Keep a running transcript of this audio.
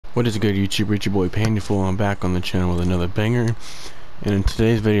What is good, YouTube? It's your boy Painful. I'm back on the channel with another banger. And in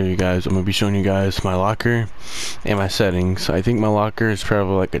today's video, you guys, I'm gonna be showing you guys my locker and my settings. I think my locker is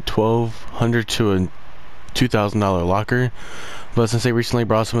probably like a $1,200 to a $2,000 locker. But since they recently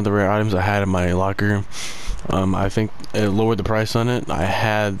brought some of the rare items I had in my locker, I think it lowered the price on it. I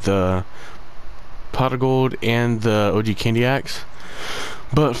had the pot of gold and the OG candy axe.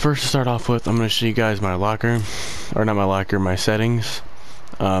 But first, to start off with, I'm gonna show you guys my locker, or not my locker, my settings.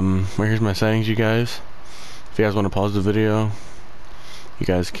 Here's my settings, you guys. If you guys want to pause the video, you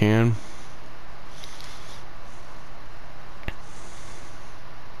guys can.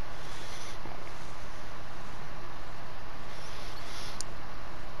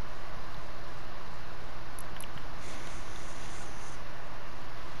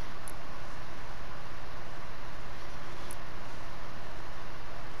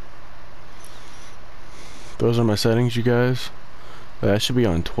 Those are my settings, you guys. That should be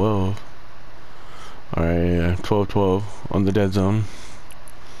on 12. Alright, yeah, 12 on the dead zone.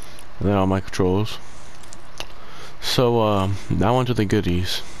 And then all my controls. So, now onto the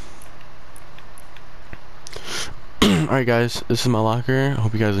goodies. Alright guys, this is my locker. I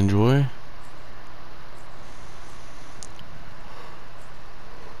hope you guys enjoy.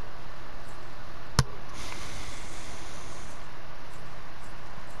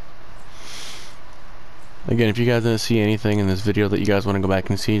 Again, if you guys didn't see anything in this video that you guys want to go back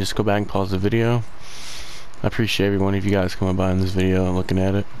and see, just go back and pause the video. I appreciate every one of you guys coming by in this video and looking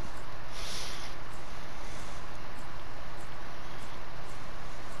at it.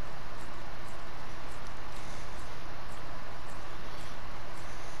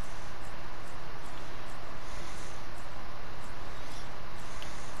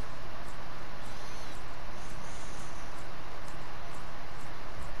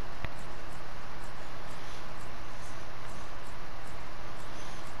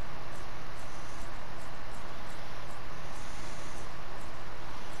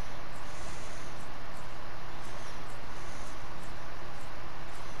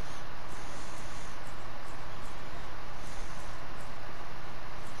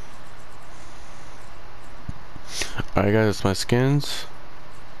 Alright guys, that's my skins.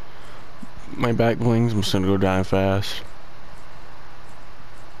 My back blings, I'm just gonna go down fast.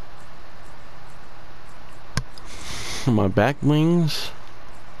 My back blings.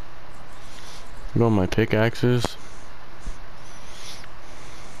 Go on my pickaxes.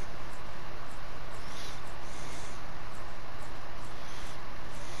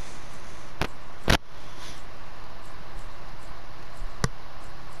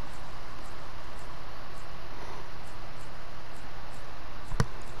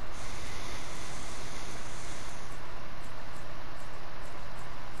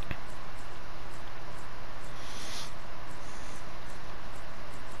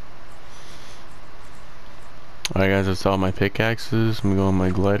 Alright guys, that's all my pickaxes. I'm gonna go on my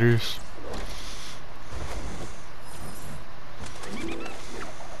gliders.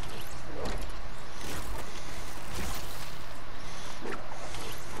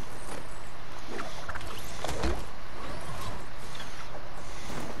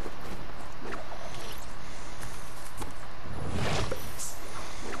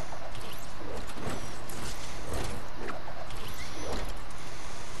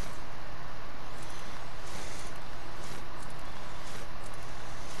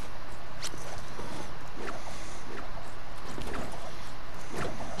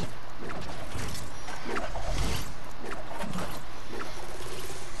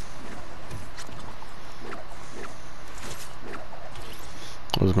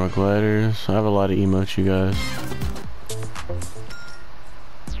 Those are my gliders. I have a lot of emotes, you guys.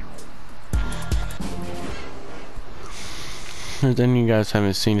 If there's any you guys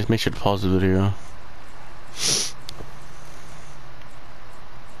haven't seen, just make sure to pause the video.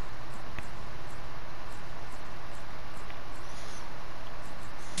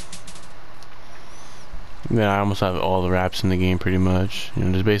 Yeah, I almost have all the raps in the game pretty much. You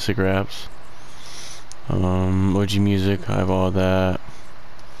know, just basic raps. OG music, I have all that.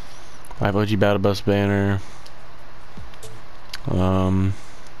 I have OG Battle Bus banner. I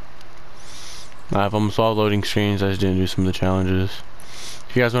have almost all loading screens. I just didn't do some of the challenges.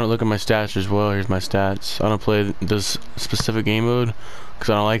 If you guys want to look at my stats as well, here's my stats. I don't play this specific game mode because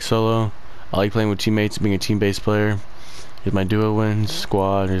I don't like solo. I like playing with teammates, being a team-based player. Here's my duo wins,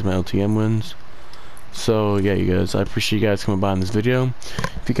 squad. Here's my LTM wins. So yeah, you guys, I appreciate you guys coming by in this video.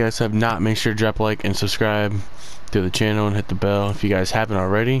 If you guys have not, make sure to drop a like and subscribe to the channel and hit the bell if you guys haven't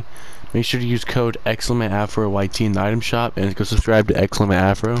already. make sure to use code !AfroYT in the item shop, and go subscribe to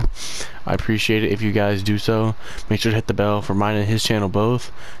 !Afro. I appreciate it if you guys do so. Make sure to hit the bell for mine and his channel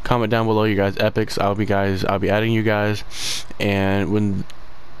both. Comment down below your guys' epics. I'll be adding you guys, and when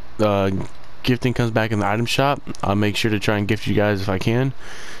gifting comes back in the item shop, I'll make sure to try and gift you guys if I can.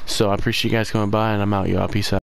 So I appreciate you guys coming by, and I'm out, y'all. Peace out.